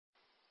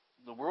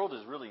The world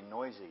is really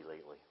noisy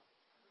lately.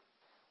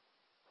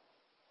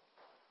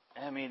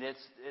 I mean,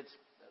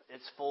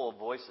 it's full of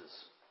voices,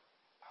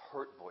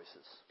 hurt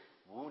voices,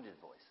 wounded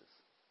voices,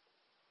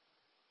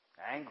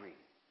 angry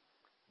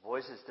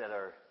voices that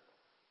are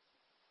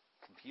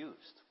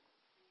confused,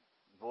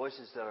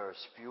 voices that are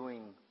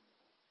spewing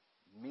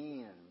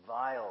mean and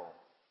vile,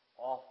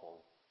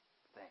 awful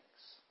things,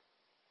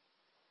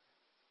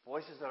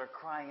 voices that are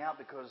crying out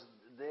because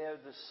they're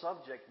the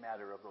subject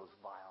matter of those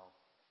vile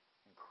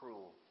and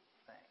cruel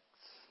things.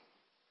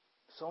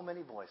 So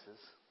many voices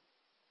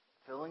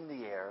filling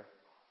the air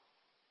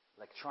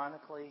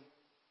electronically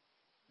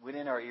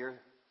within our ear.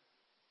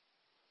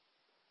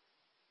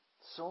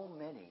 So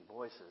many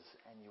voices,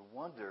 and you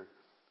wonder,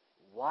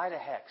 why the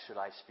heck should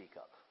I speak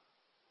up?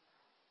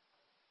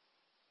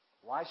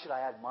 Why should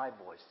I add my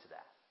voice to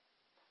that?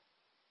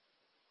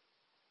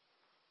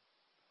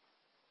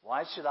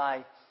 Why should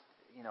I,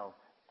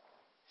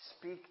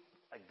 speak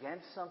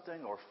against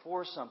something or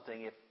for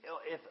something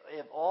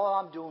if all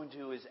I'm doing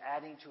is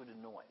adding to the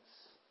noise?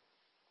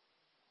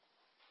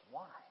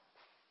 Why?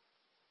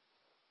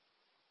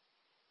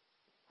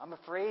 I'm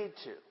afraid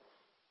to.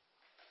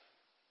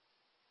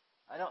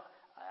 I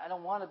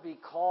don't want to be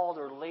called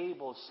or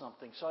labeled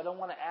something, so I don't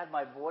want to add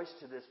my voice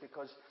to this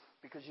because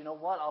you know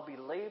what? I'll be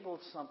labeled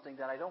something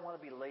that I don't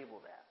want to be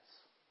labeled as.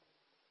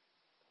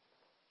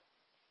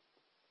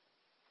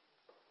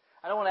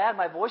 I don't want to add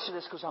my voice to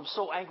this because I'm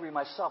so angry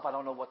myself I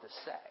don't know what to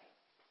say.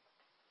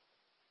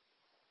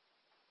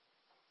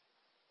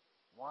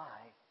 Why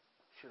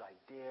should I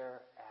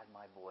dare add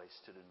my voice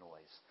to the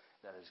noise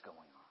that is going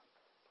on?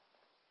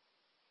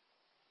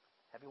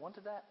 Have you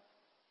wondered that?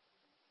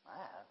 I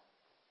have.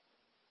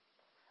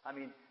 I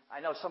mean, I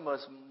know some of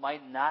us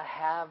might not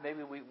have.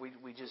 Maybe we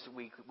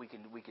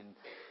can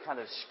kind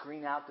of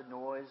screen out the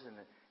noise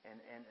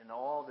and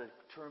all the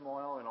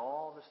turmoil and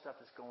all the stuff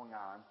that's going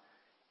on.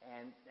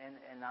 And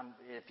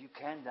if you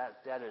can,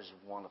 that is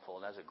wonderful.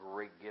 That's a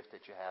great gift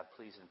that you have.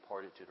 Please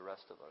impart it to the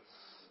rest of us.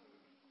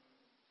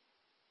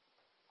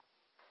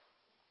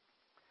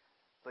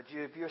 But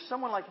if you're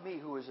someone like me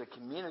who is a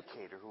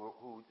communicator,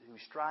 who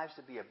strives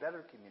to be a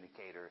better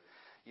communicator,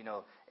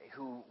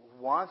 who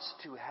wants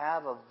to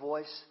have a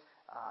voice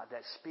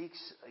that speaks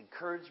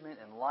encouragement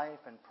and life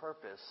and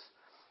purpose,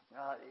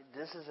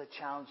 this is a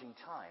challenging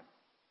time.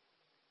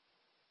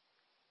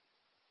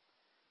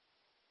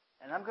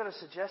 And I'm going to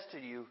suggest to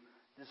you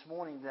this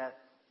morning that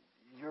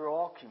you're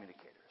all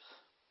communicators.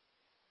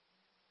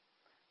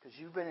 Because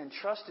you've been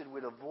entrusted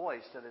with a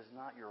voice that is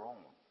not your own.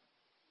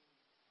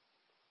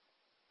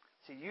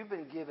 See, you've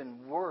been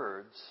given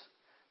words.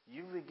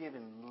 You've been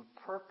given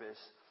purpose.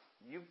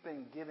 You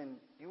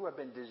have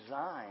been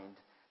designed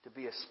to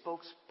be a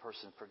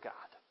spokesperson for God.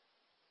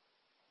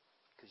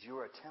 Because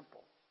you're a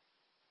temple.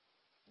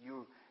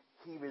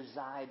 He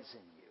resides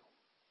in you.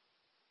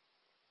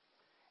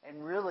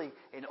 And really,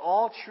 in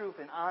all truth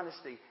and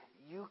honesty,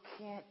 you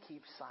can't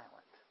keep silent.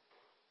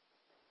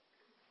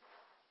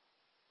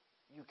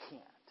 You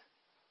can't.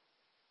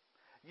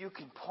 You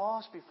can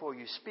pause before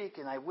you speak,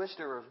 and I wish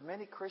there were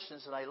many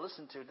Christians that I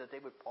listen to that they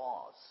would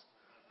pause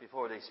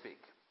before they speak.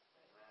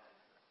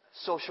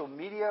 Social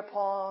media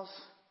pause,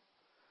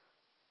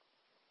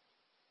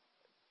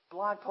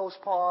 blog post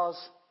pause,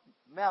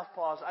 mouth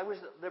pause. I wish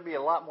there'd be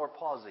a lot more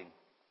pausing.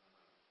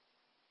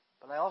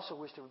 But I also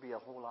wish there would be a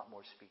whole lot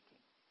more speaking.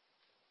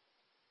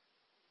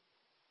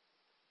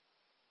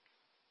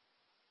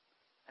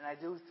 And I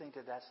do think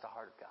that that's the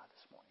heart of God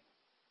this morning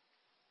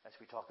as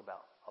we talk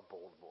about a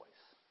bold voice.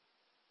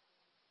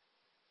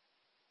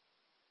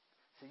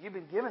 So you've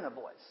been given a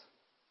voice.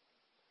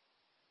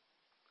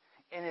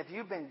 And if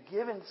you've been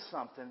given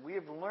something, we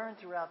have learned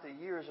throughout the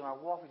years in our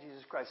walk with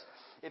Jesus Christ,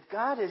 if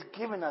God has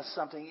given us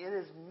something, it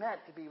is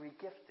meant to be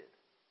regifted.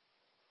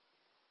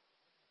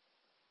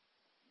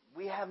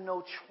 We have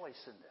no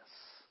choice in this.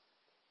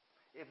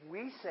 If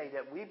we say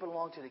that we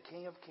belong to the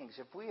King of Kings,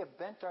 if we have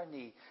bent our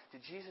knee to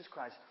Jesus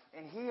Christ,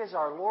 and He is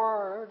our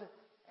Lord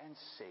and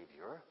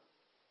Savior,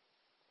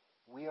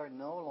 we are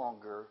no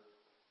longer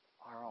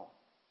our own.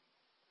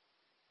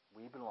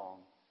 We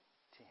belong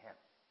to Him.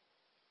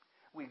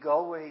 We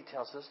go where He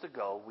tells us to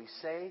go. We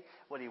say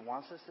what He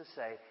wants us to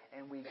say,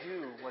 and we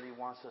do what He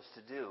wants us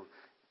to do.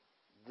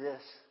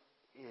 This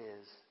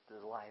is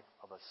the life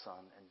of a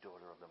son and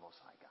daughter of the Most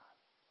High God.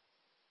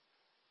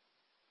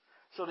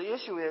 So the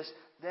issue is,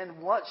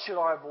 then what should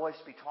our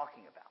voice be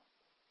talking about?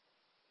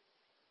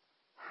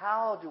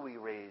 How do we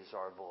raise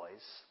our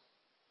voice?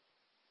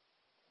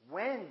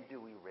 When do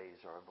we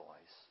raise our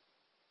voice?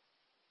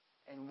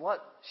 And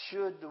what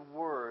should the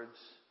words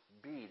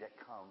be that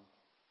come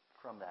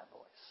from that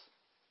voice?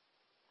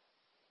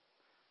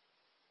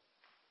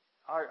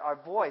 Our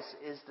voice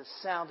is the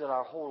sound that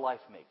our whole life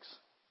makes.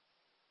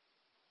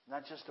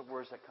 Not just the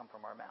words that come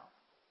from our mouth.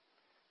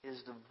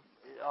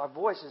 Our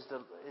voice is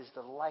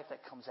the life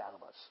that comes out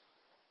of us.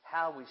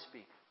 How we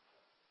speak.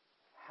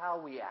 How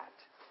we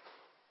act.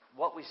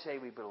 What we say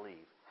we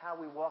believe. How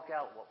we walk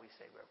out what we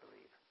say we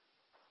believe.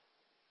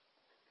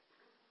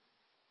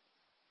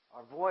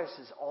 Our voice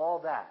is all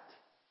that.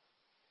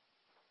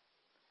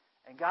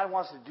 And God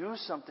wants to do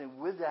something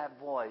with that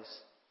voice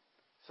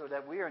so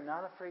that we are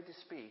not afraid to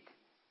speak.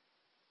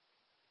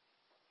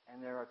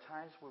 And there are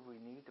times where we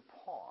need to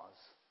pause,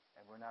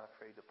 and we're not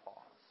afraid to pause.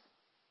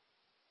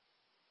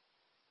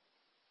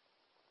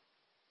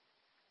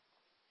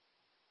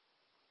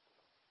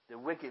 The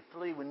wicked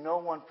flee when no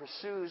one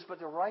pursues, but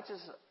the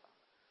righteous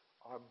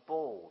are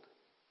bold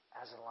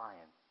as a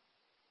lion.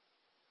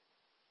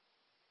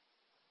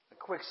 A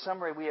quick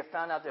summary, we have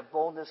found out that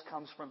boldness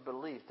comes from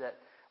belief, that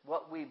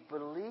what we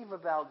believe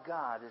about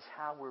God is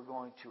how we're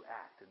going to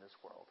act in this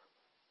world.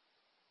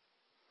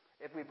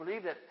 If we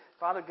believe that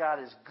Father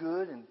God is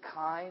good and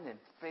kind and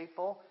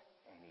faithful,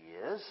 and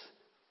He is,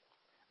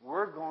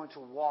 we're going to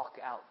walk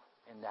out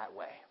in that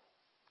way.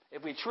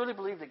 If we truly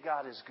believe that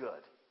God is good,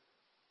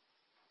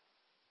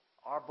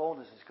 our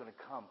boldness is going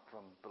to come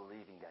from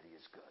believing that He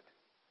is good,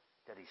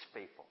 that He's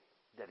faithful,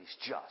 that He's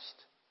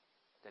just,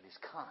 that He's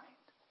kind.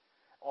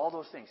 All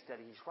those things, that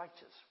He's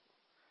righteous.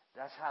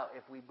 That's how,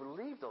 if we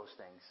believe those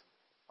things,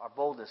 our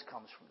boldness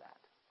comes from that.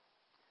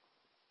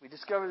 We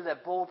discovered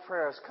that bold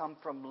prayers come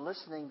from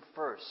listening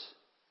first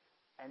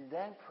and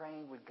then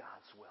praying with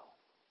God's will.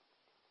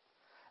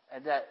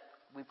 And that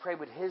we pray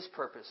with His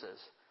purposes.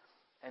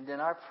 And then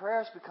our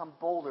prayers become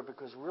bolder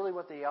because really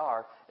what they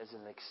are is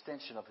an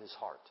extension of His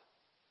heart.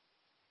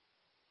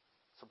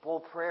 So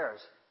bold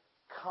prayers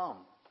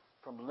come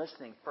from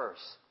listening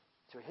first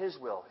to His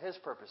will, His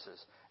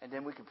purposes, and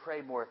then we can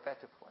pray more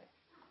effectively.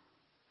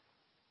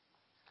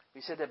 We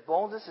said that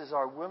boldness is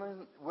our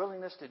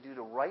willingness to do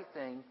the right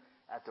thing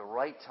at the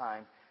right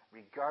time,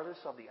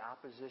 regardless of the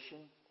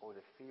opposition or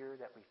the fear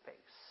that we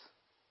face.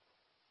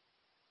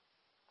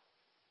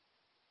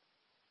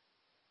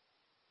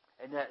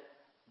 And that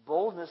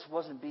boldness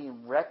wasn't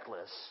being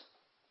reckless.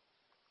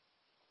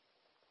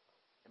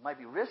 It might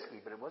be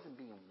risky, but it wasn't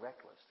being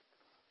reckless.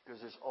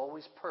 Because there's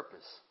always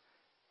purpose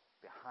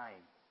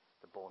behind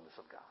the boldness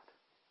of God.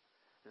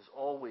 There's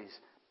always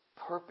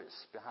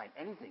purpose behind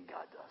anything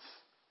God does.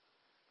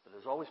 But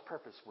there's always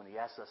purpose when He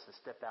asks us to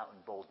step out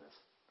in boldness.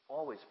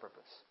 Always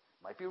purpose.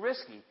 Might be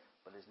risky,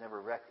 but it's never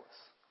reckless.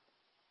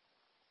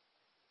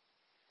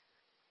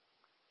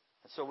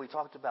 And so we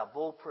talked about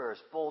bold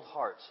prayers, bold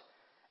hearts.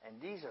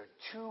 And these are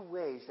two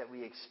ways that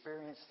we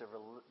experience the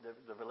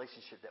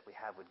relationship that we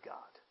have with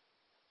God.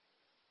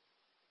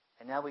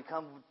 And now we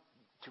come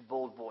to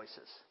bold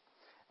voices.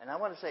 And I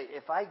want to say,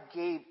 if I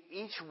gave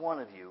each one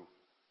of you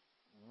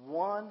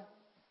 1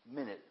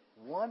 minute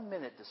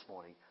this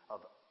morning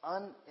of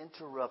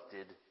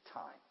uninterrupted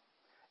time,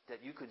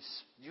 that you could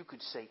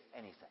say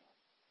anything.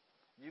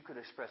 You could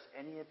express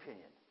any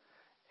opinion,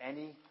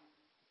 anything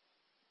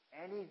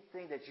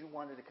that you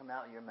wanted to come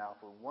out in your mouth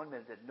for 1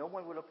 minute, that no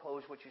one would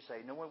oppose what you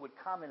say, no one would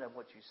comment on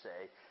what you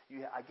say.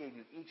 I gave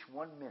you each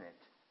 1 minute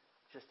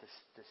just to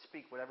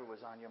speak whatever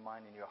was on your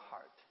mind and your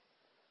heart.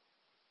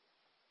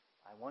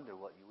 I wonder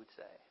what you would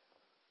say.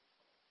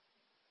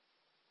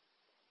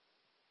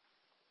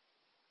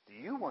 Do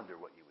you wonder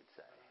what you would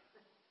say?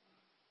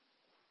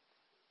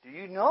 Do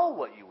you know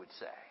what you would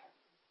say?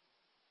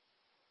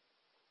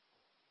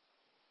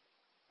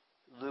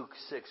 Luke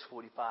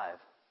 6:45, I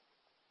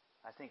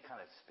think, kind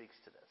of speaks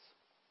to this.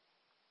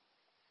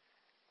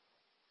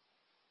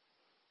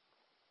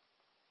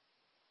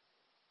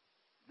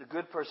 The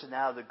good person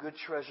out of the good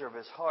treasure of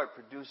his heart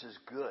produces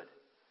good.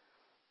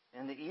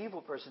 And the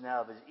evil person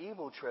out of his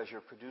evil treasure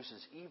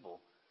produces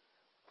evil.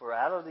 For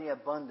out of the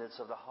abundance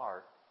of the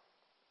heart,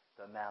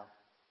 the mouth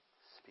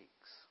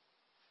speaks.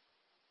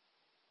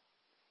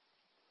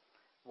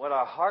 What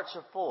our hearts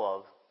are full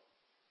of,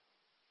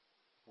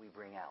 we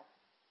bring out.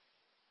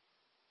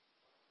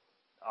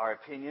 Our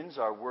opinions,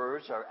 our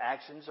words, our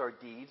actions, our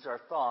deeds, our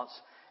thoughts,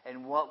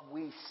 and what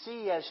we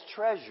see as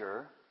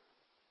treasure,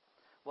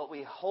 what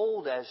we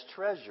hold as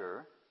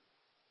treasure,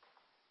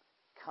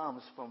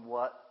 comes from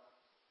what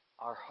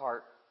our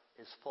heart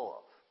is full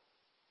of.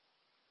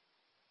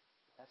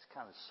 That's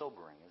kind of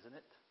sobering, isn't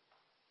it?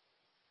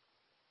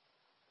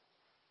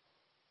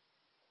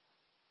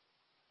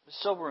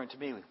 It's sobering to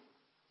me.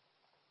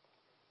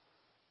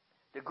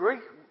 The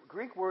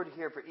Greek word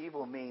here for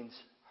evil means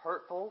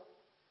hurtful,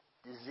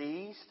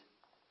 diseased,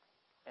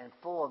 and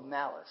full of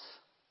malice.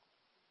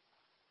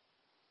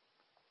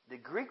 The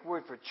Greek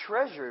word for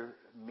treasure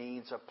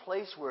means a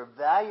place where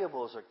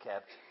valuables are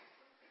kept,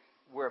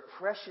 where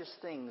precious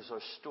things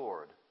are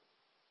stored.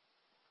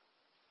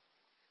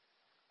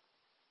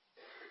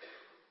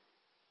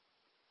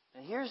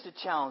 And here's the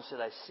challenge that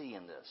I see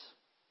in this.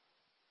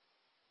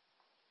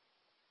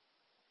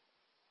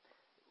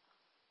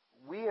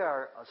 We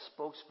are a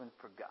spokesman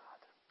for God.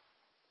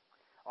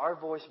 Our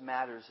voice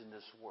matters in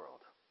this world.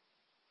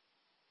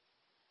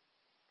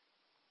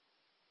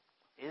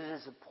 It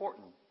is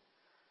important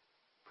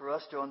for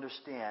us to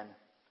understand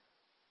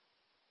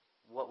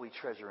what we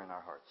treasure in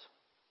our hearts.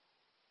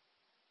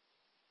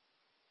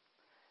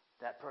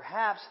 That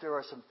perhaps there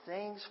are some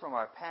things from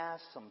our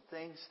past, some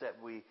things that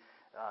we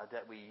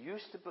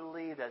used to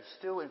believe that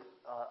still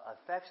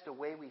affects the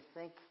way we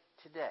think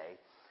today,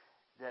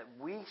 that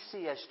we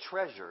see as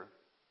treasure,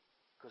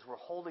 because we're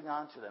holding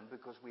on to them,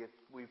 because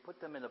we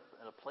put them in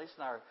a place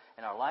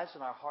in our lives,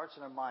 in our hearts,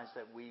 and our minds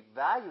that we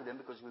value them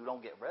because we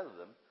don't get rid of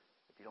them.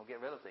 If you don't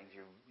get rid of things,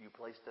 you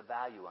place the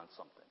value on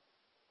something.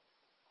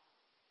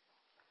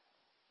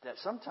 That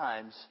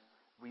sometimes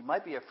we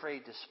might be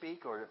afraid to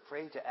speak or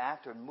afraid to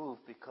act or move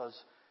because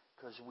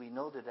we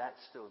know that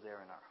that's still there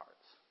in our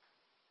hearts.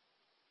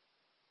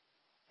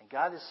 And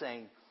God is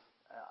saying,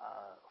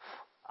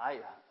 I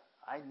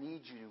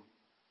need you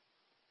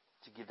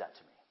to give that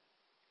to me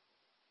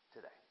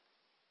today.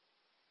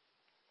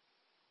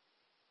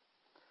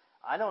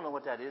 I don't know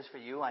what that is for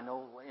you. I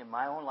know in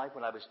my own life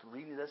when I was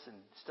reading this and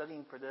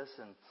studying for this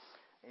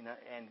and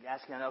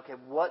asking, okay,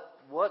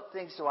 what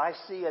things do I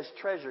see as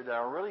treasure that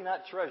are really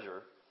not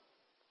treasure,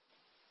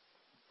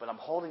 but I'm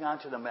holding on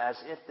to them as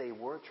if they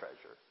were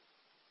treasure,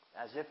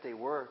 as if they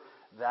were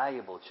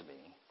valuable to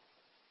me.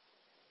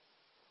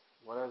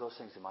 What are those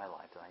things in my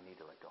life that I need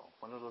to let go?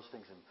 What are those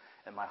things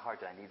in my heart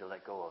that I need to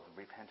let go of and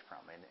repent from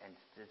and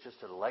just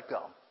to let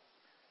go?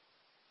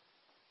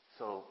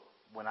 So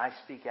when I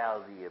speak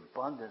out of the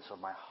abundance of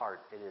my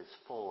heart, it is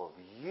full of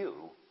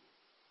you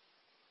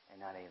and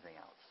not anything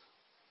else.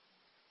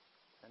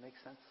 Does that make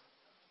sense?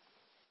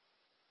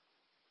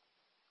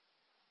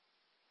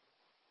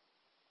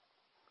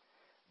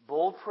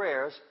 Bold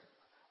prayers,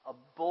 a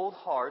bold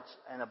heart,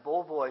 and a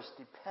bold voice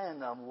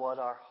depend on what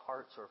our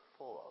hearts are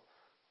full of.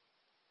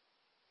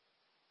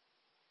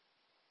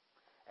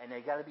 And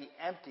they got to be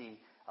empty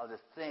of the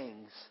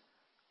things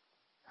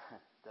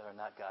that are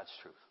not God's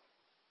truth.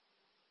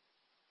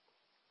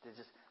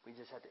 We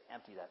just have to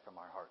empty that from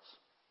our hearts.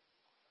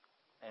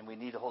 And we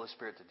need the Holy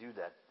Spirit to do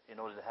that in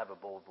order to have a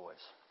bold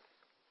voice.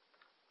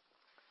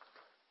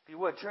 If you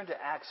would, turn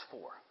to Acts 4.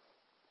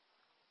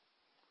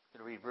 I'm going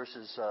to read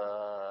verses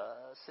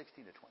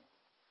 16 to 20.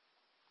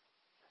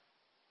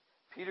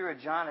 Peter and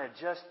John had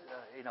just,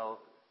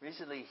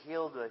 recently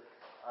healed a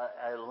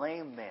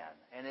lame man,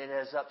 and it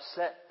has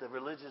upset the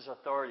religious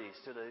authorities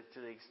to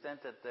the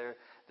extent that they're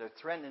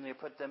threatening to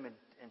put them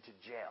into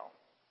jail.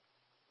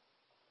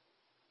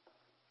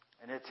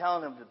 And they're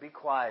telling them to be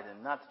quiet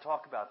and not to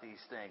talk about these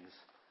things.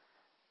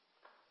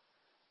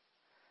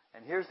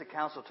 And here's the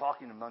council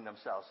talking among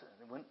themselves.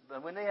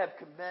 When they have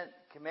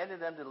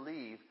commanded them to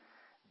leave,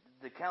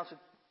 the council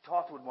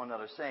talked with one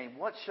another, saying,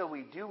 "What shall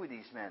we do with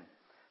these men?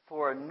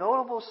 For a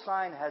notable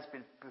sign has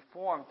been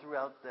performed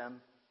through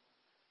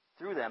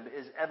them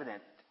is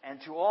evident,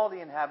 and to all the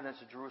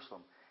inhabitants of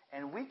Jerusalem,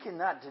 and we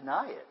cannot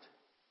deny it.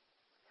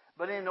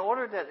 But in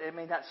order that it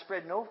may not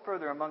spread no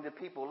further among the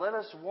people, let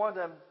us warn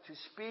them to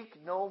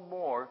speak no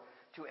more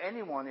to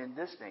anyone in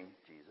this name,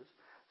 Jesus."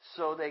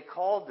 So they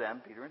called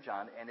them, Peter and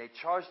John, and they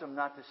charged them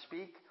not to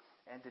speak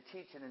and to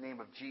teach in the name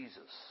of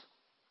Jesus.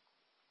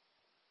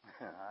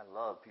 I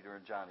love Peter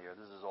and John here.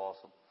 This is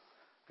awesome.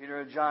 Peter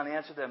and John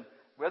answered them,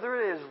 "Whether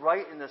it is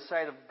right in the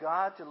sight of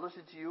God to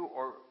listen to you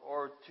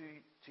or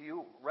to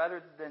you rather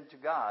than to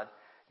God,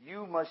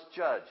 you must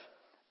judge.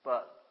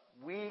 But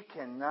we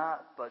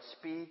cannot but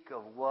speak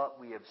of what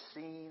we have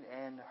seen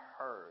and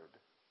heard."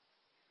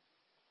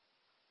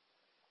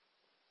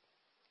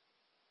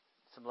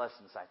 Some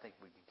lessons I think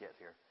we can get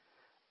here.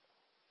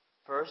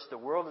 First, the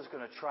world is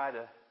going to try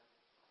to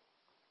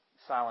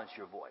silence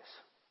your voice.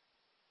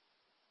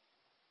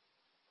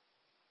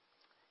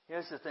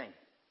 Here's the thing.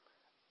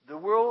 The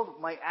world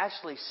might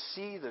actually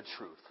see the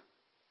truth,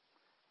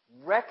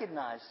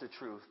 recognize the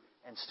truth,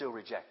 and still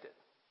reject it.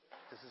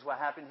 This is what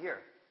happened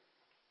here.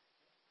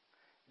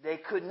 They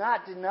could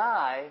not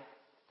deny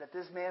that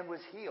this man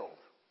was healed.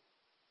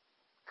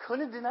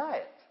 Couldn't deny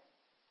it.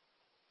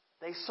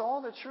 They saw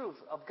the truth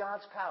of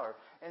God's power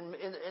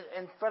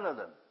in front of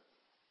them.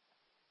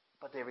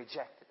 But they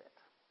rejected it.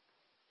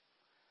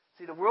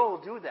 See, the world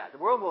will do that. The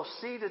world will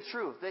see the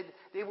truth.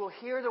 They will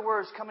hear the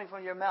words coming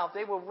from your mouth.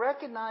 They will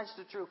recognize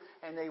the truth,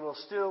 and they will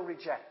still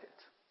reject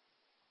it.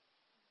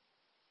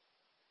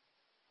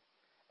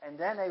 And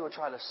then they will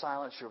try to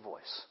silence your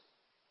voice.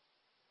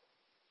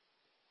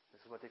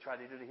 This is what they tried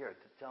to do here,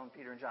 telling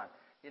Peter and John,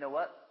 "You know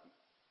what?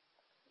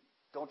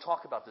 Don't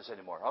talk about this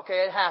anymore.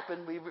 Okay, it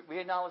happened. We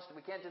acknowledge that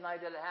we can't deny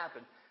that it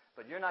happened,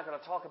 but you're not going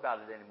to talk about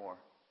it anymore."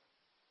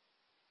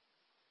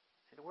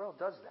 See, the world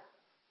does that.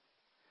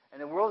 And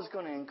the world is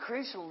going to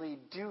increasingly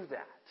do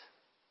that.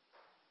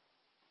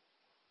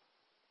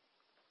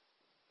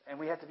 And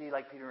we have to be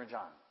like Peter and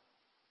John.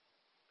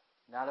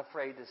 Not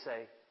afraid to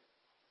say,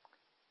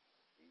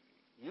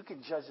 "You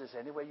can judge this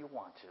any way you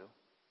want to.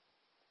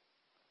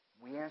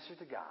 We answer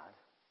to God,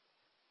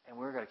 and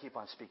we're going to keep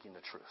on speaking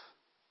the truth.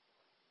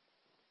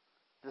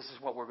 This is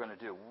what we're going to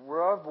do.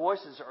 Our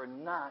voices are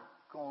not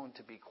going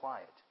to be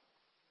quiet.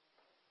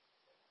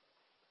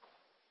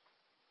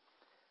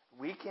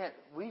 We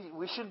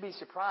shouldn't be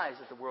surprised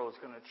that the world is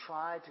going to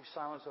try to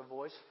silence our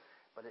voice,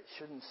 but it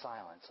shouldn't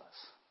silence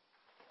us.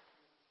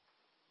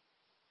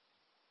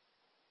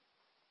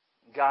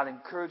 God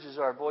encourages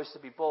our voice to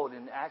be bold.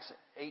 In Acts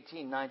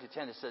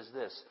 18:9-10, it says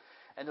this,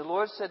 "And the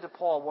Lord said to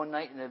Paul one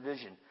night in a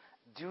vision,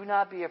 'Do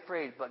not be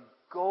afraid,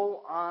 but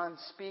go on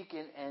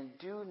speaking and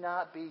do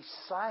not be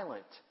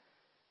silent,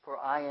 for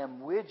I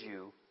am with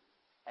you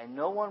and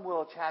no one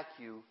will attack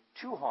you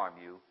to harm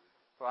you,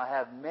 for I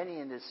have many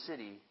in this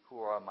city who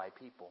are my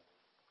people.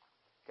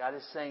 God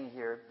is saying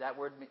here, that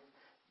word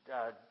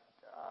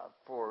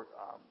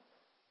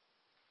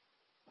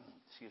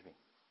excuse me.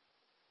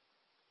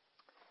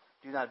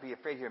 Do not be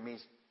afraid here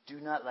means do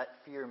not let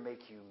fear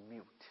make you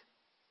mute.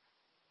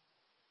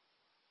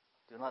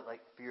 Do not let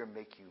fear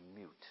make you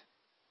mute,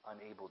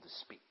 unable to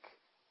speak.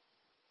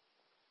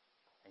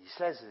 And he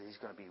says that he's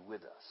going to be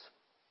with us.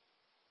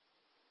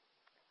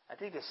 I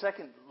think the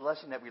second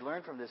lesson that we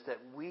learn from this, that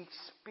we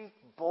speak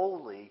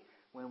boldly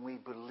when we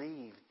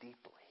believe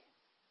deeply.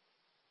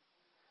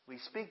 We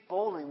speak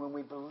boldly when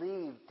we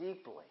believe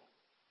deeply.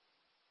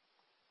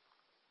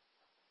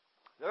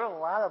 There are a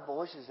lot of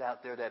voices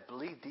out there that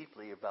believe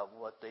deeply about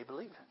what they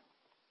believe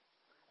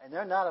in. And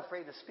they're not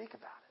afraid to speak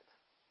about it.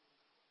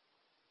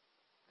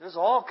 There's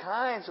all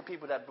kinds of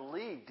people that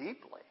believe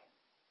deeply.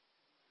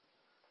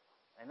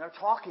 And they're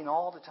talking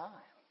all the time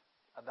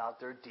about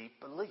their deep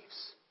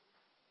beliefs.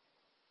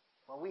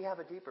 Well, we have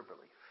a deeper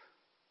belief.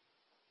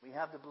 We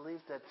have the belief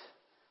that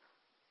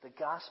the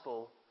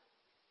gospel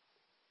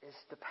is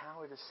the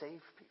power to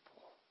save people.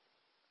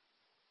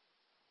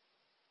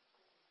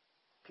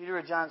 Peter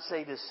and John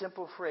say this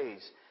simple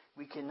phrase,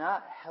 we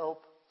cannot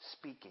help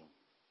speaking.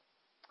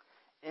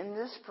 In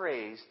this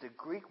phrase, the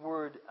Greek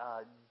word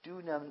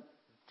dunamai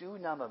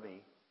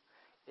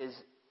is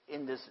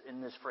in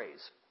this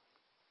phrase.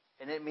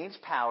 And it means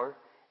power,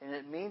 and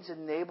it means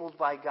enabled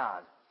by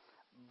God.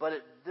 But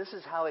this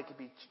is how it could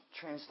be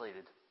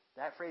translated.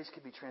 That phrase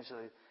could be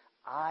translated,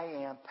 I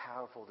am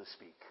powerful to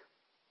speak.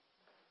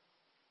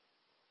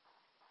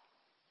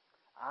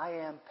 I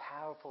am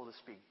powerful to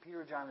speak.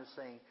 Peter John is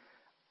saying,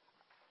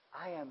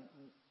 I am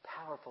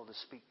powerful to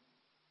speak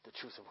the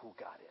truth of who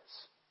God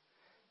is.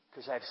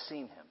 Because I've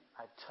seen him.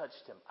 I've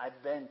touched him.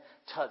 I've been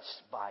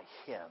touched by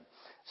him.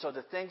 So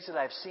the things that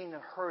I've seen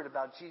and heard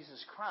about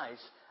Jesus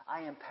Christ,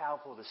 I am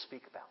powerful to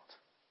speak about.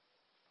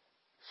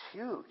 It's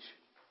huge.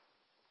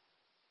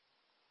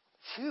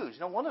 It's huge.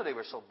 No wonder they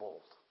were so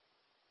bold.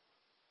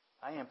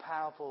 I am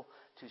powerful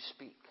to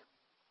speak.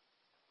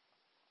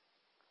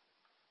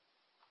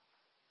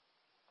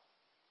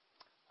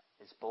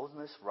 Is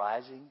boldness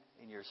rising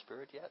in your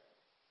spirit yet?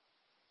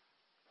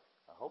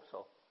 I hope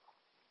so.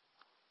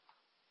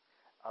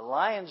 A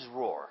lion's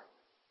roar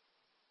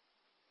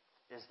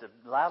is the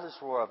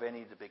loudest roar of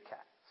any of the big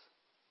cats.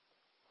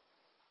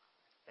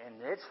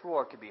 And its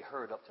roar can be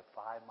heard up to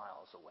 5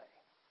 miles away.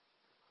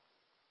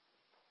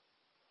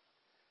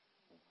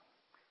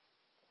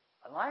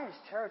 A lion's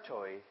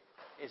territory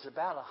is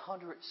about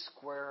 100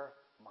 square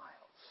miles.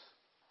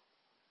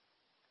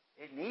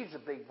 It needs a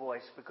big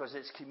voice because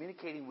it's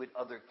communicating with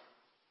other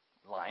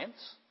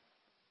lions.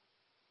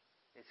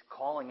 It's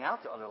calling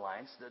out to other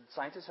lions. The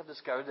scientists have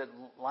discovered that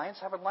lions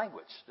have a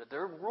language, that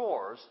their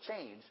roars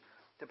change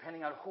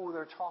depending on who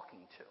they're talking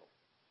to.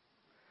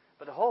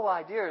 But the whole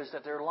idea is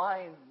that their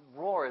lion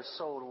roar is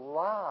so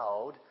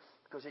loud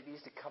because it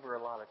needs to cover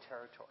a lot of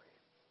territory.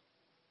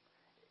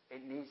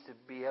 It needs to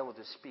be able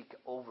to speak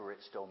over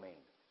its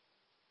domain.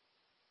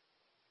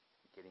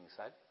 Getting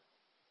excited?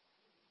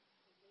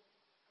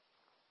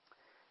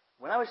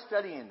 When I was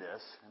studying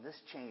this, and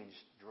this changed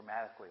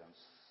dramatically on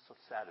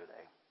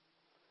Saturday,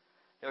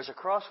 there was a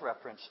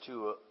cross-reference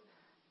to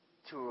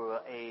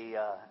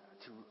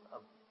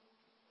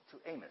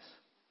Amos,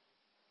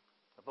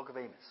 the book of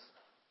Amos.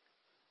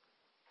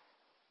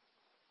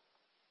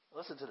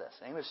 Listen to this,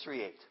 Amos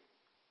 3:8.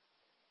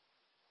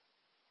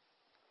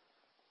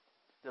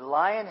 The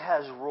lion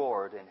has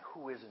roared, and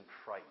who isn't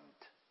frightened?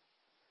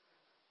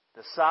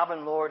 The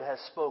sovereign Lord has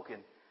spoken,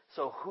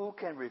 so who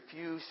can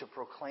refuse to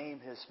proclaim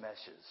his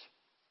message?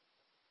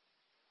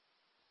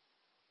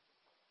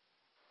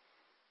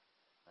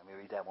 Let me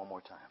read that one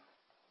more time.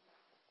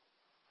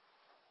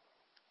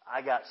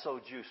 I got so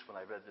juiced when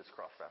I read this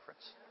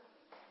cross-reference.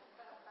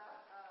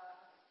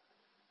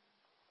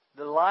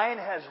 The lion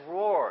has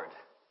roared,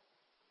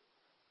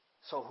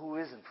 so who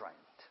isn't frightened?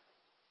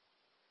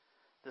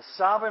 The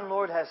sovereign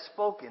Lord has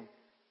spoken,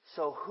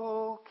 so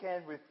who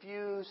can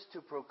refuse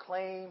to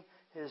proclaim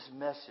his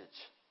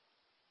message?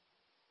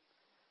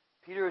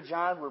 Peter and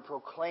John were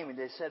proclaiming.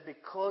 They said,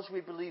 because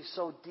we believe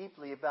so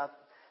deeply about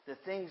the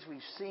things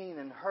we've seen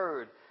and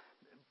heard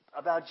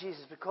about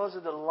Jesus, because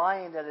of the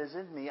lion that is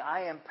in me,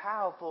 I am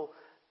powerful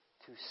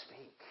to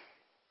speak.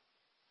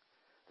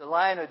 The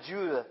Lion of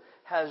Judah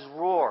has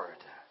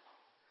roared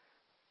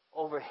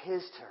over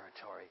his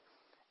territory.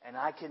 And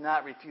I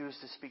cannot refuse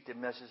to speak the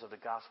message of the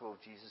gospel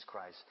of Jesus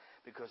Christ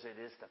because it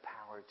is the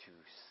power to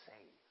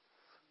save.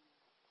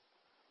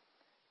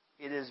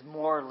 It is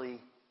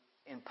morally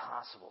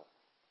impossible.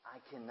 I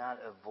cannot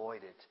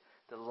avoid it.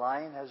 The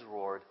lion has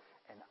roared,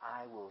 and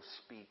I will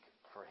speak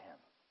for him.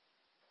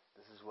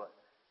 This is what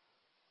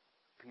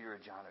Peter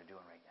and John are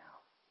doing right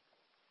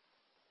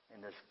now.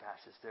 In this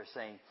passage, they're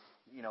saying,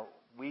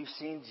 we've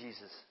seen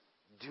Jesus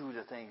do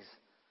the things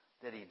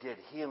that he did,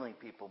 healing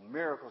people,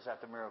 miracles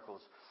after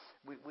miracles.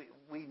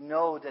 We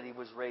know that he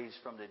was raised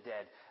from the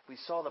dead. We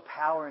saw the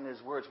power in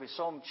his words. We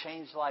saw him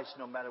change lives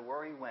no matter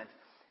where he went.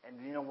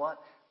 And you know what?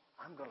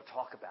 I'm going to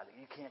talk about it.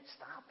 You can't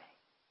stop me.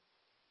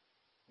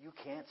 You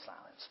can't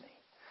silence me.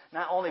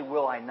 Not only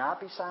will I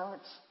not be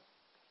silenced,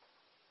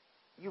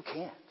 you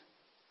can't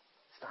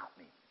stop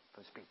me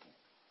from speaking.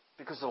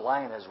 Because the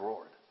lion has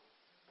roared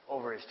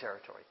over his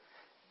territory.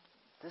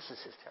 This is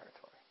his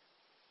territory.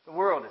 The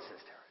world is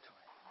his territory.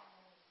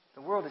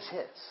 The world is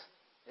his.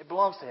 It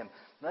belongs to him.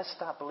 Let's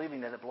stop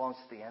believing that it belongs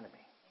to the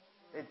enemy.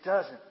 It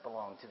doesn't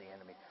belong to the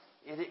enemy.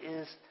 It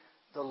is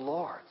the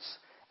Lord's.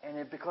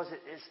 And because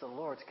it is the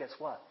Lord's, guess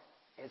what?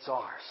 It's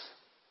ours.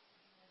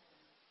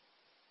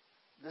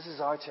 This is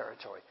our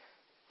territory.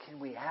 Can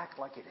we act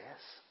like it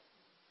is?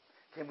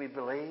 Can we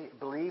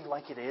believe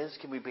like it is?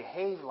 Can we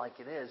behave like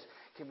it is?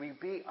 Can we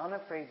be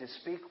unafraid to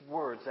speak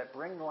words that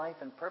bring life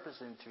and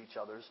purpose into each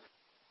other's?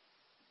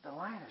 The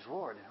lion has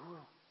roared, and who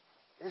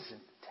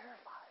isn't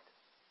terrified?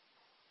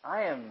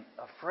 I am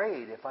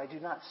afraid if I do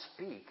not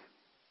speak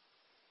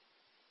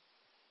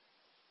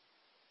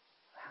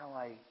how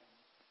I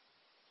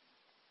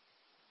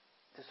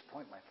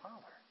disappoint my Father.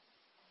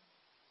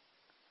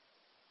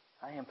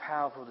 I am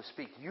powerful to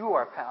speak. You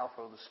are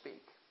powerful to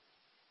speak.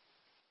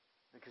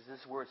 Because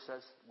this word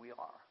says we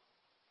are.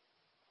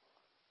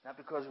 Not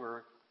because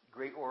we're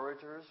great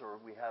orators or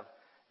we have,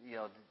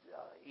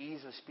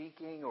 ease of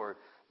speaking or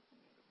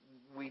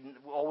we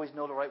always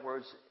know the right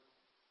words.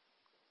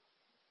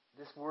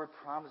 This word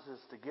promises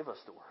to give us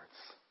the words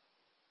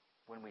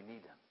when we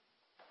need them.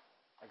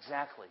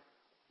 Exactly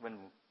when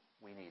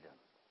we need them.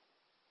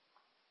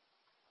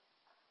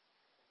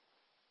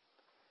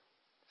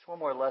 There's one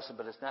more lesson,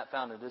 but it's not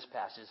found in this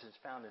passage. It's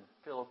found in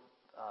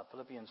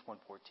Philippians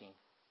 1:14.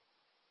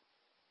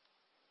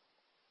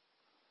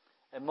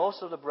 And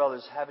most of the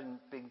brothers, having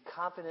been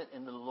confident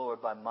in the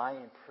Lord by my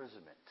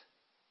imprisonment,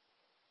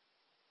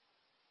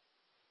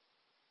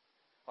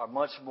 are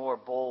much more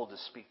bold to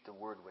speak the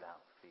word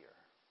without fear.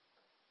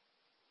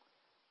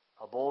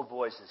 A bold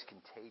voice is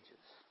contagious.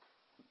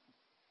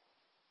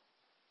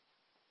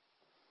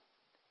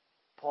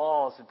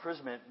 Paul's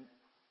imprisonment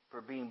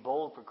for being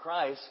bold for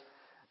Christ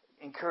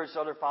encouraged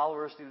other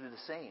followers to do the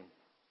same.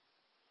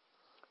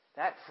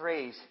 That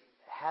phrase,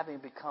 having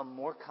become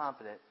more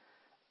confident,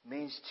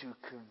 means to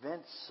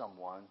convince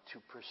someone, to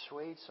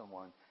persuade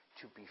someone,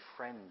 to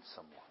befriend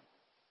someone.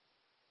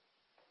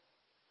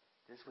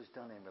 This was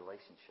done in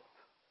relationship.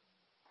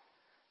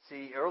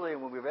 See, earlier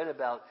when we read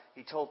about,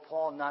 he told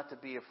Paul not to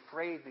be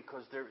afraid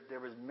because there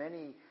was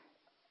many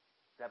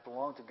that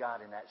belonged to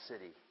God in that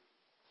city.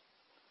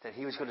 That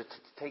he was going to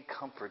take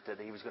comfort that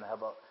he was going to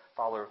have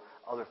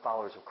other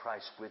followers of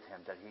Christ with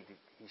him. That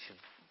he should,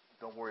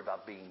 don't worry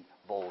about being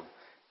bold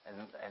and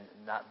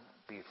not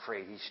be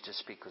afraid. He should just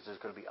speak because there's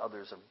going to be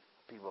others of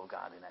people of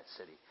God in that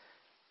city.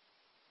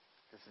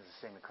 This is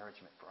the same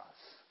encouragement for us.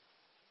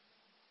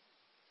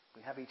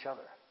 We have each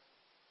other.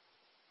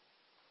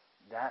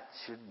 That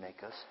should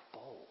make us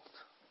bold.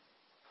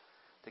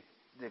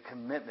 The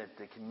commitment,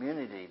 the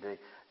community,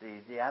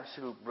 the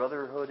absolute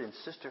brotherhood and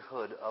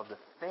sisterhood of the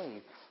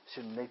faith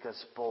should make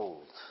us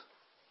bold.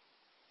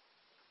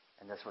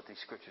 And that's what these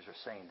scriptures are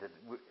saying. That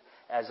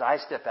as I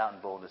step out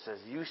in boldness, as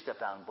you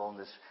step out in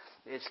boldness,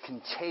 it's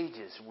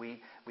contagious. We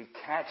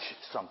catch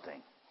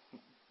something.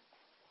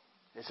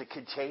 It's a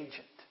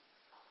contagion.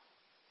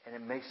 And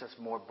it makes us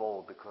more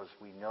bold because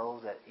we know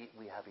that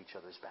we have each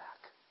other's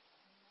back.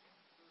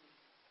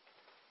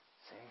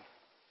 See?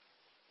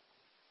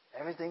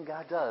 Everything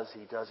God does,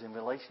 he does in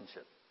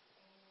relationship.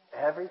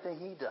 Everything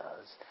he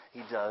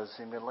does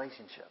in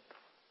relationship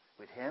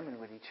with him and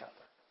with each other.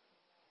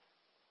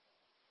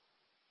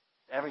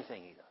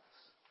 Everything he does.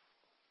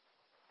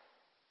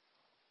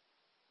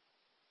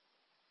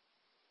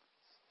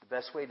 The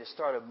best way to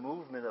start a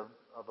movement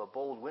of a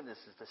bold witness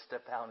is to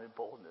step out in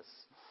boldness.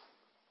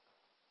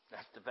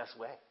 That's the best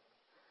way.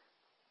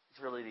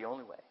 It's really the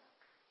only way.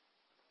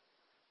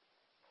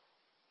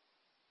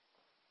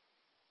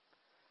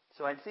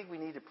 So I think we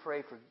need to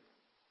pray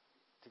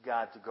to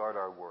God to guard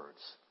our words.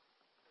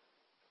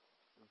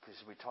 Because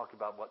we talk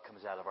about what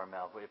comes out of our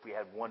mouth. But if we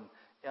had one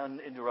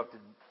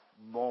uninterrupted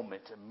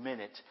moment, a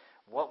minute,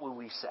 what would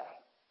we say?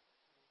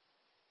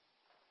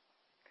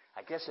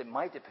 I guess it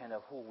might depend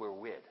on who we're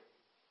with.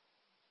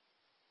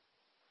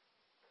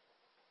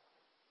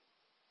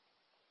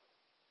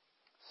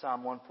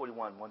 Psalm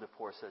 141,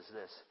 1-4 says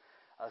this.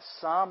 A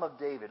psalm of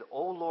David.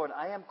 O Lord,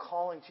 I am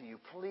calling to you.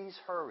 Please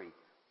hurry.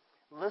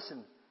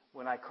 Listen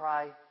when I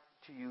cry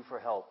to you for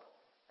help.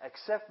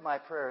 Accept my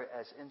prayer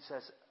as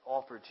incense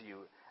offered to you,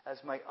 as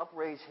my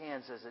upraised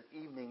hands as an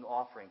evening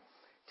offering.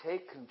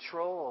 Take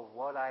control of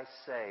what I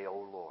say,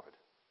 O Lord,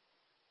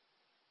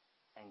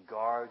 and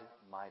guard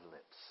my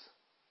lips.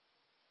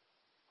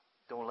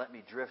 Don't let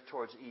me drift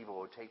towards evil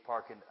or take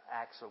part in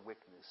acts of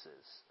wickedness.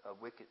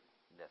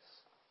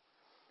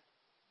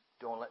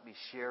 Don't let me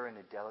share in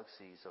the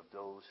delicacies of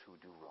those who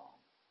do wrong.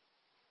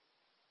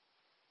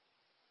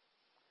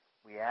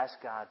 We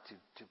ask God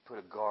to put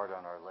a guard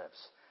on our lips.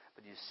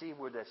 But you see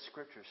where that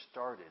scripture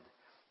started.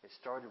 It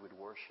started with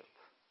worship.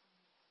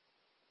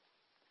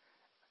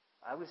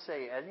 I would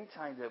say any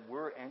time that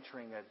we're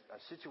entering a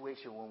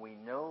situation when we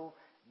know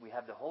we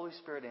have the Holy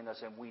Spirit in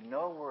us, and we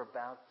know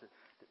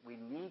we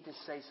need to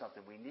say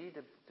something. We need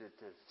to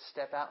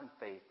step out in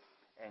faith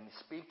and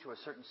speak to a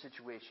certain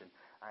situation.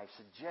 I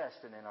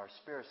suggest that in our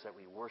spirits that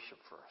we worship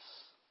first.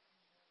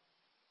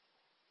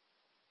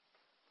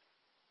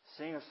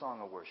 Sing a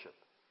song of worship.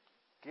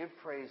 Give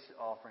praise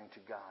offering to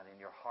God in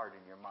your heart,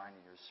 in your mind,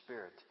 in your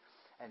spirit.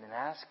 And then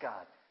ask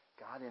God,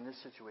 God, in this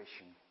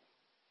situation,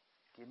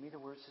 give me the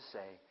words to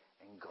say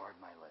and guard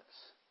my lips.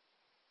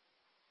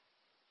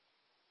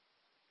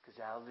 Because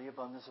out of the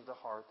abundance of the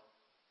heart,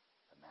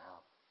 the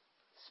mouth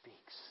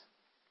speaks.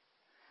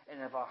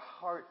 And if our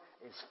heart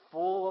is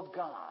full of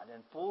God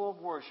and full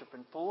of worship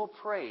and full of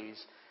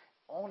praise,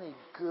 only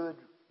good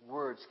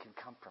words can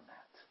come from that.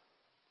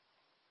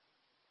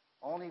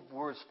 Only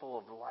words full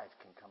of life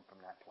can come from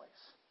that place.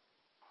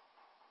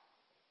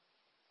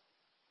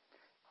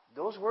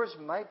 Those words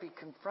might be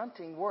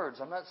confronting words.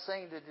 I'm not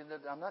saying that.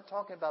 I'm not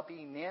talking about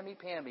being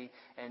namby-pamby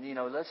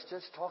and let's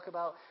just talk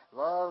about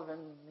love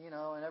and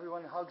and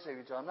everyone hugs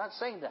each other. I'm not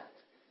saying that.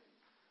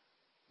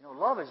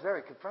 Love is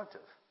very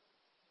confrontive.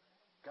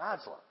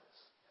 God's love is,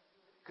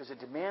 because it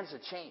demands a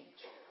change.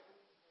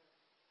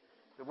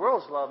 The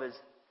world's love is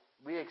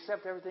we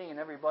accept everything and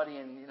everybody,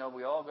 and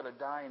we all going to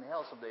die in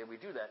hell someday if we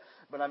do that.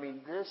 But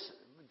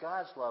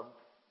God's love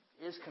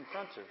is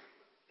confrontive.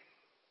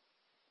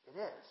 It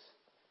is.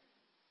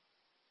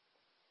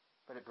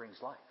 But it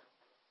brings life.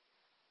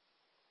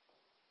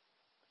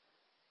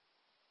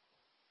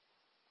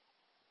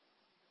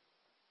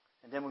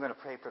 And then we're going to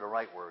pray for the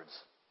right words.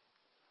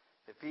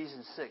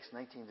 Ephesians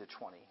 6:19-20.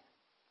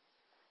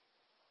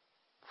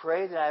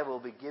 Pray that I will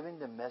be given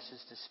the message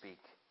to speak,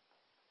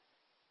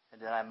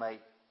 and that I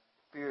might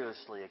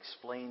fearlessly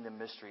explain the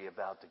mystery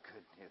about the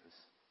good news.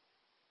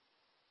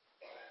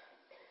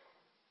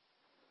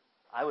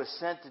 I was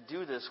sent to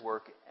do this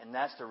work, and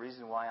that's the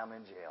reason why I'm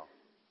in jail.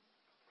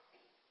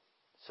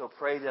 So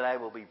pray that I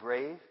will be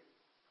brave,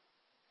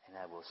 and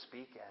I will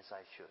speak as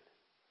I should.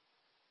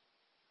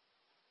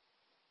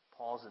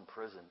 Paul's in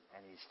prison,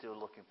 and he's still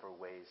looking for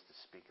ways to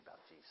speak about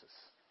Jesus.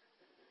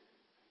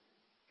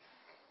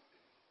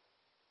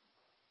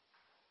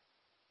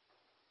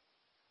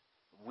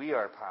 We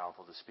are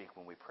powerful to speak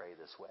when we pray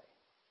this way.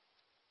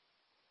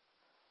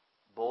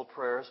 Bold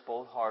prayers,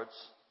 bold hearts,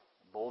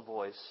 bold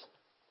voice.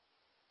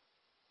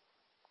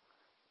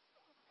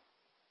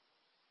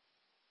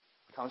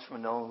 Comes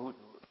from knowing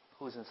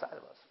who's inside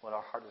of us, what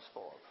our heart is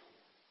full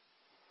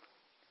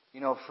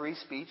of. Free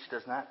speech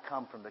does not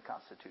come from the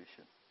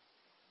Constitution.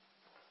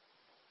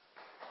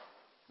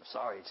 I'm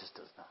sorry, it just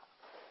does not.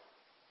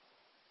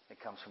 It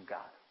comes from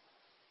God.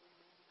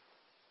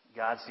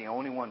 God's the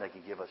only one that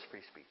can give us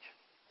free speech.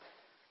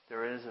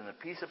 There isn't a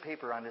piece of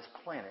paper on this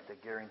planet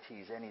that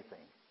guarantees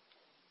anything,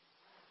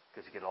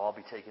 because it could all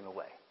be taken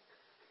away.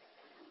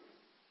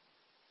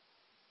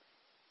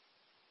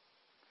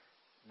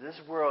 This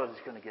world is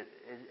going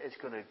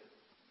to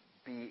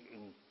be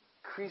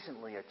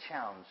increasingly a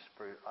challenge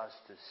for us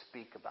to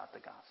speak about the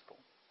gospel.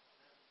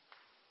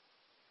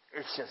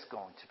 It's just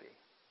going to be.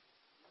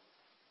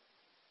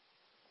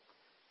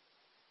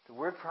 The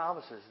word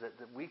promises that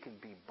we can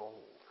be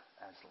bold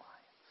as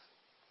lions,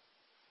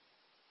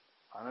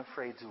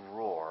 unafraid to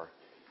roar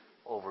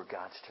over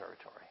God's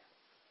territory.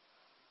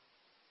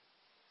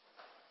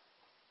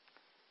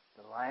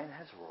 The lion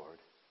has roared,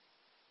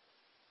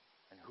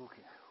 and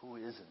who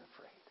isn't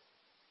afraid?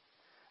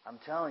 I'm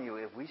telling you,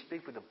 if we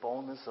speak with the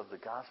boldness of the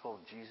gospel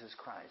of Jesus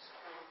Christ,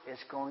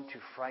 it's going to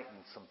frighten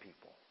some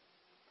people.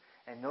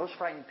 And those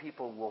frightened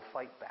people will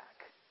fight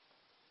back.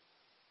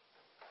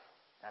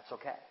 That's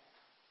okay.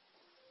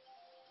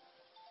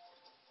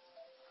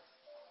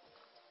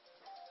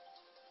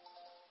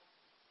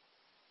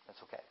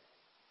 That's okay.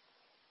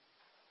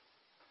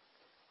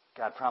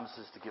 God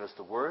promises to give us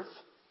the words.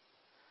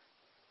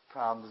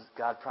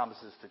 God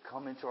promises to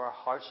come into our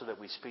hearts so that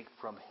we speak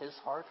from His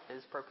heart,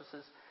 His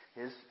purposes,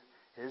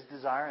 His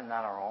desire, and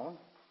not our own.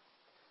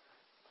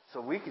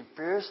 So we can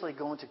fearlessly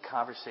go into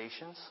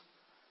conversations,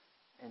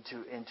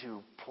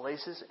 into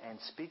places, and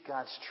speak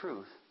God's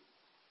truth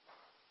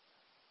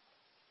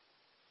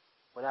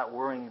without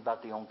worrying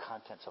about the own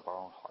contents of our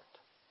own heart.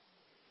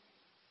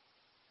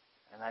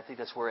 And I think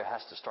that's where it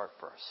has to start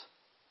first.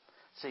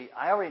 See,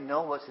 I already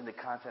know what's in the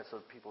contents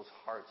of people's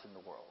hearts in the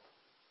world.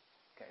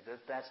 Okay,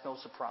 that's no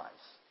surprise.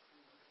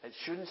 It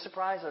shouldn't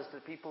surprise us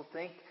that people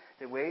think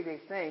the way they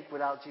think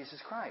without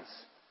Jesus Christ.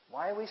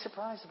 Why are we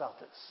surprised about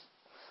this?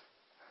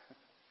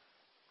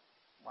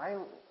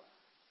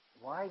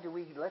 Why do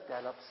we let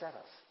that upset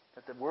us?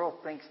 That the world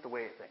thinks the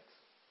way it thinks.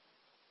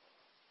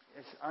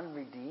 It's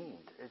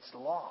unredeemed. It's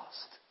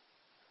lost.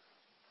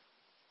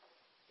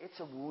 It's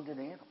a wounded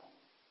animal.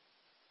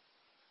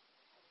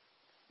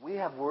 We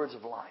have words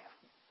of life.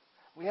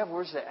 We have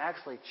words that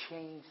actually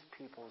change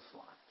people's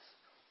lives.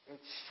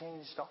 It's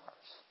changed ours,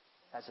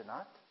 has it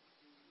not?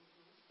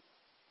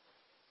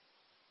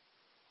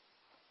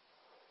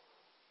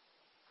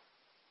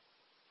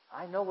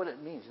 I know what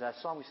it means. In that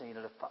song we sing,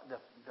 the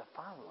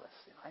fatherless.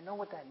 I know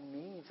what that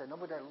means. I know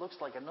what that looks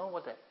like. I know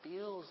what that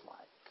feels like.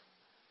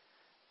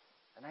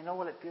 And I know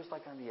what it feels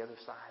like on the other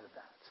side of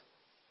that.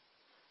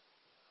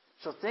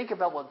 So think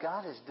about what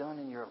God has done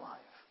in your life.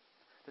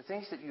 The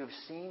things that you have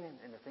seen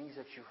and the things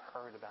that you've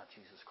heard about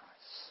Jesus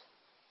Christ.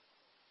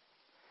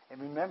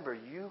 And remember,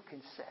 you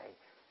can say,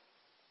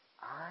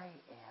 I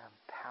am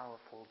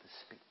powerful to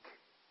speak.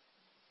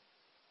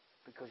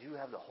 Because you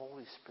have the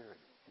Holy Spirit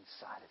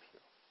inside of you.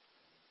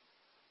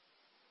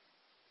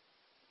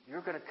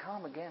 You're going to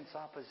come against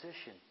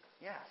opposition.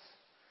 Yes.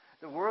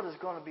 The world is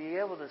going to be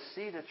able to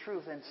see the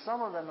truth, and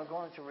some of them are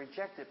going to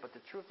reject it, but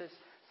the truth is,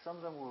 some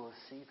of them will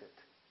receive it.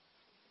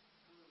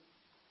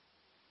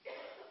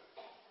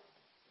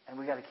 And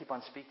we've got to keep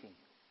on speaking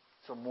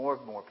so more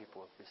and more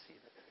people receive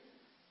it.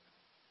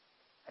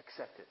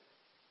 Accept it.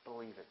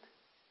 Believe it.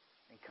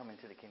 And come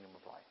into the kingdom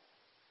of light.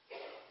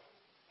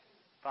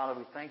 Father,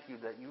 we thank you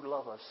that you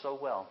love us so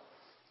well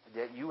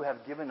that you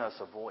have given us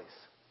a voice.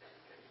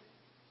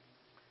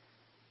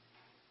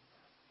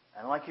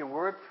 And like your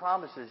word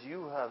promises,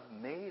 you have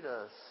made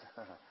us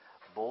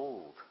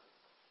bold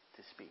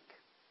to speak.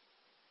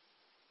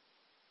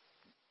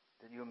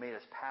 That you have made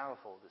us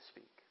powerful to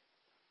speak.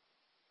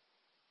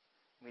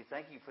 We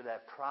thank you for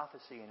that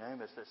prophecy in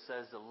Amos that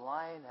says the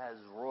lion has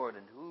roared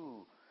and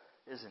who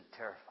isn't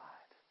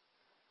terrified?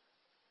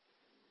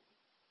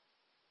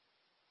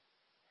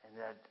 And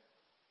that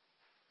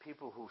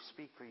people who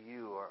speak for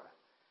you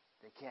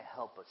they can't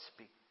help but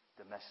speak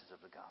the message of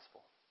the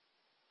gospel.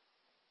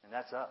 And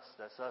that's us.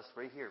 That's us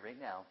right here, right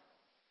now.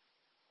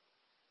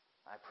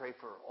 I pray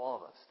for all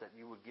of us that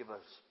you would give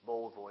us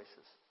bold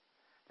voices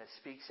that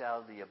speaks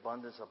out of the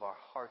abundance of our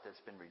heart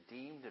that's been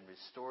redeemed and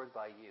restored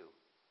by you.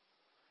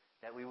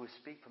 That we would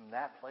speak from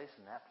that place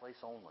and that place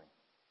only.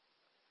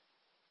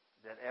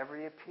 That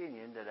every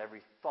opinion, that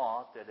every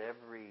thought, that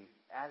every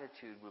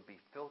attitude would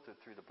be filtered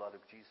through the blood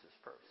of Jesus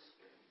first.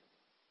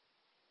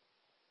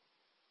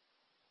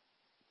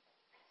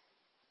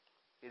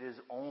 It is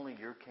only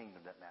your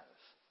kingdom that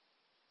matters.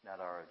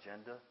 Not our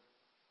agenda,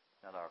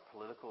 not our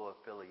political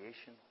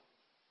affiliation,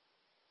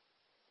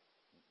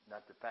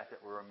 not the fact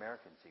that we're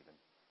Americans even.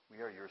 We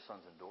are your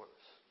sons and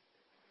daughters.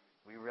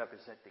 We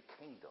represent the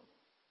kingdom.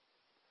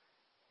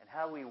 And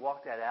how we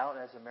walk that out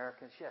as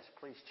Americans, yes,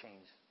 please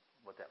change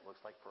what that looks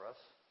like for us.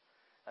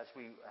 As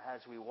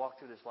we walk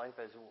through this life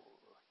as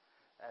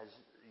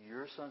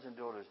your sons and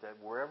daughters, that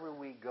wherever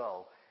we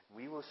go,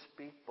 we will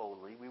speak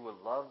boldly, we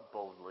will love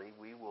boldly,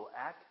 we will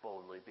act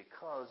boldly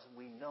because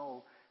we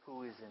know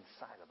who is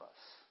inside of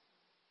us.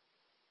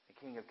 The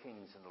King of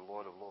Kings and the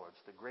Lord of Lords,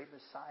 the great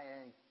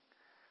Messiah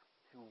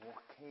who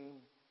came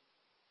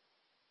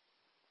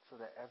so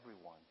that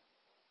everyone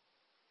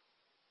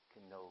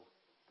can know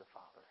the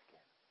Father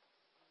again.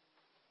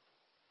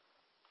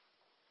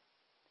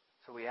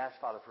 So we ask,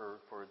 Father,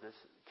 for this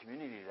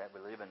community that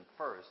we live in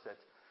first, that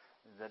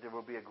there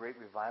will be a great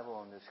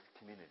revival in this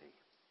community.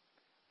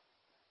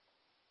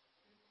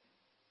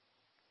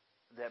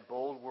 That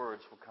bold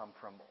words will come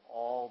from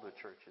all the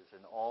churches and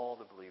all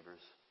the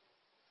believers.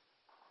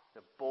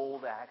 The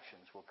bold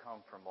actions will come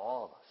from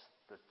all of us,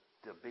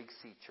 the Big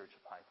C Church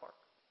of Hyde Park.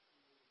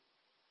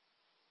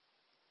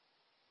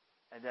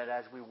 And that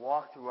as we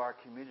walk through our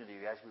community,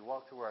 as we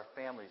walk through our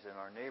families and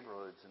our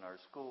neighborhoods and our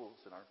schools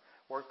and our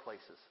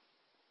workplaces,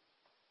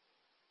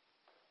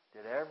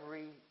 that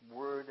every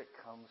word that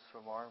comes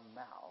from our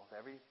mouth,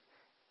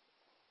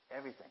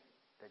 everything,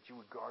 that you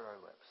would guard our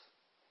lips.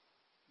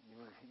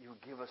 You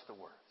give us the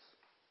words.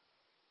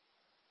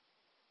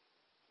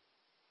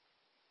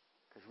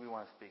 Because we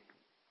want to speak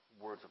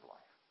words of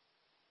life.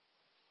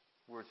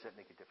 Words that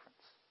make a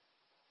difference.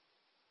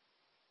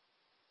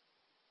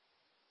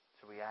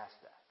 So we ask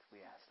that. We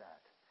ask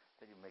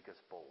that you make us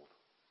bold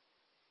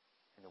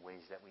in the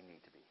ways that we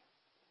need to be.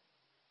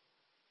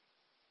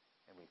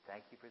 And we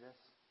thank you for this.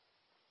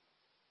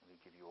 And we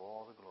give you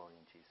all the glory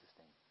in Jesus'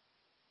 name.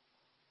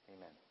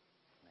 Amen.